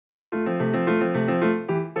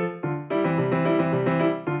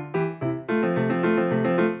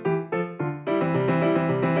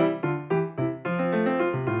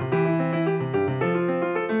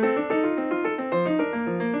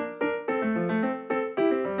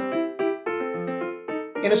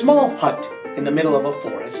In a small hut in the middle of a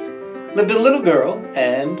forest lived a little girl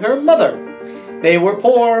and her mother. They were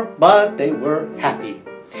poor, but they were happy.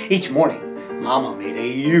 Each morning, Mama made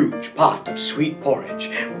a huge pot of sweet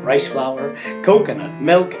porridge, rice flour, coconut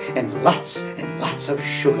milk, and lots of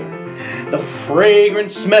sugar. The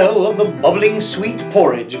fragrant smell of the bubbling sweet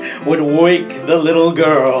porridge would wake the little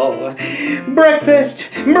girl.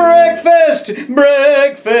 Breakfast! Breakfast!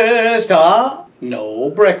 Breakfast! Ah? No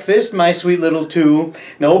breakfast, my sweet little two.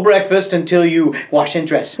 No breakfast until you wash and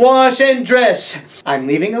dress. Wash and dress! I'm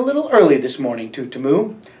leaving a little early this morning,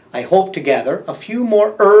 Tutumu. I hope to gather a few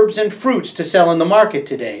more herbs and fruits to sell in the market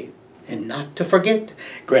today. And not to forget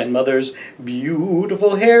Grandmother's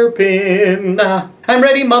beautiful hairpin. I'm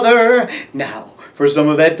ready, Mother. Now for some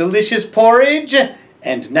of that delicious porridge.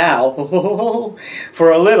 And now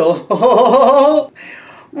for a little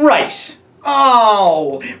rice.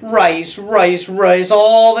 Oh, rice, rice, rice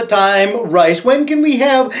all the time. Rice. When can we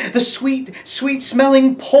have the sweet,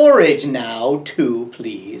 sweet-smelling porridge now, too,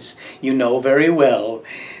 please? You know very well.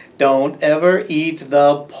 Don't ever eat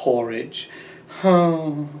the porridge.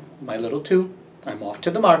 Oh, my little two, I'm off to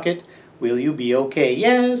the market. Will you be okay?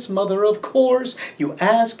 Yes, Mother, of course. You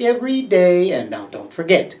ask every day. And now don't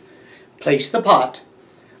forget, place the pot,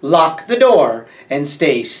 lock the door, and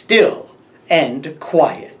stay still and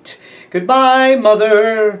quiet. Goodbye,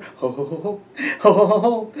 Mother. Oh, oh,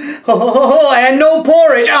 oh, oh, oh, and no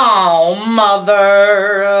porridge. Oh,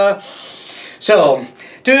 Mother. So,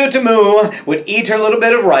 Tutumu would eat her little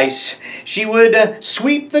bit of rice. She would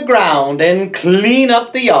sweep the ground and clean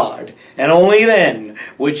up the yard. And only then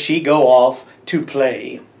would she go off to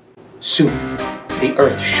play. Soon, the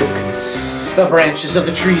earth shook. The branches of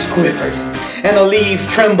the trees quivered, and the leaves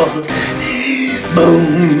trembled.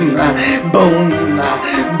 Boom, boom,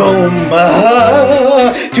 boom.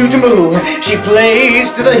 Tutumu, she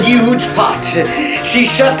placed the huge pot. She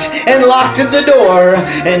shut and locked the door,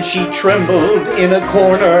 and she trembled in a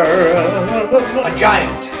corner. A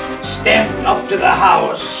giant stamped up to the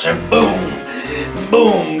house, boom,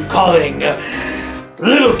 boom, calling,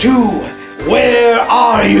 "Little two, where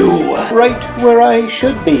are you?" Right where I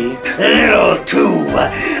should be. Little two,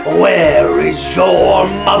 where is your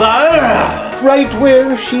mother? Right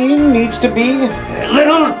where she needs to be.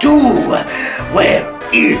 Little two, where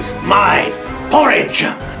is my porridge?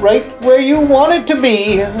 Right where you want it to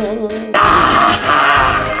be.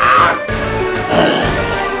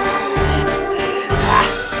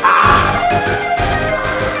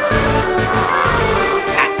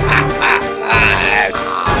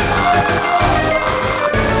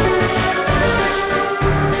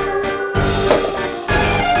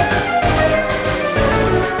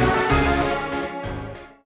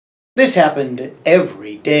 This happened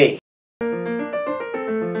every day.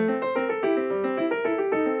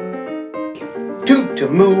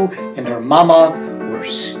 Tutumu and her mama were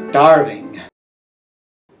starving.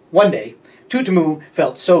 One day, Tutumu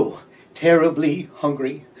felt so terribly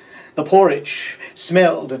hungry. The porridge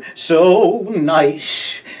smelled so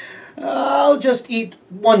nice. I'll just eat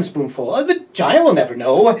one spoonful. The giant will never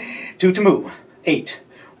know. Tutumu ate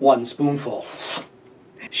one spoonful.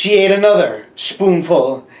 She ate another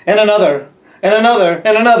spoonful, and another, and another,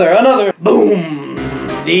 and another. Boom!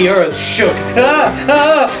 The earth shook.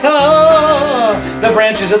 The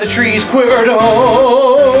branches of the trees quivered.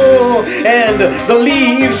 Oh, and the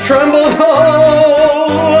leaves trembled.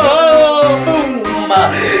 Oh, boom!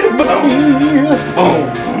 Boom! Boom!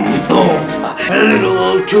 Boom!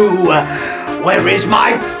 Little two, where is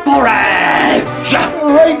my porridge?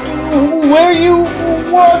 Right where you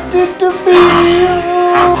want it to be.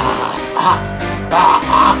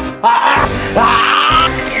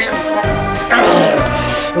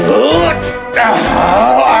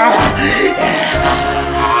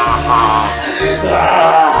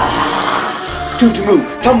 Tutumu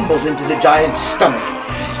tumbled into the giant's stomach.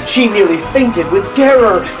 She nearly fainted with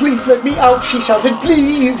terror. "Please let me out," she shouted.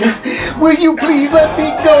 "Please! Will you please let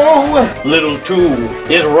me go?" "Little two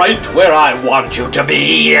is right where I want you to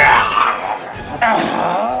be."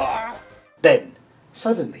 Then,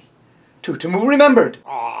 suddenly, Tutumu remembered.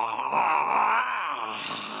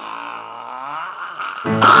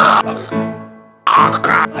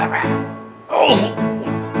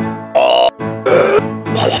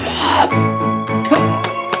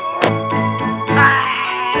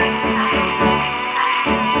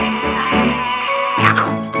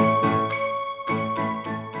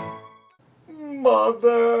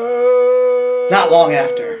 Mother! Not long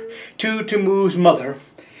after, Tutumu's mother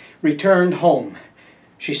returned home.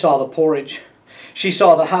 She saw the porridge. She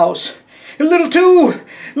saw the house. Little two,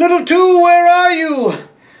 where are you?"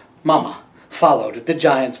 Mama followed the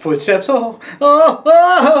giant's footsteps. Oh, oh,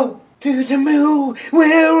 oh! Toot-a-moo,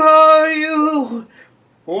 where are you?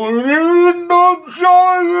 In the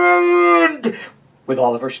giant! With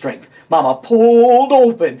all of her strength, Mama pulled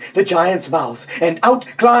open the giant's mouth, and out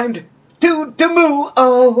climbed Toot-a-moo.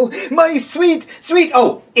 Oh, my sweet, sweet...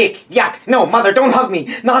 Oh, ick, yuck. No, Mother, don't hug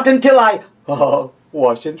me. Not until I... Oh,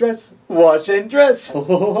 wash and dress, wash and dress.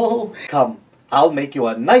 Oh, come, I'll make you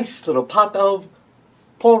a nice little pot of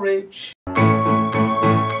porridge.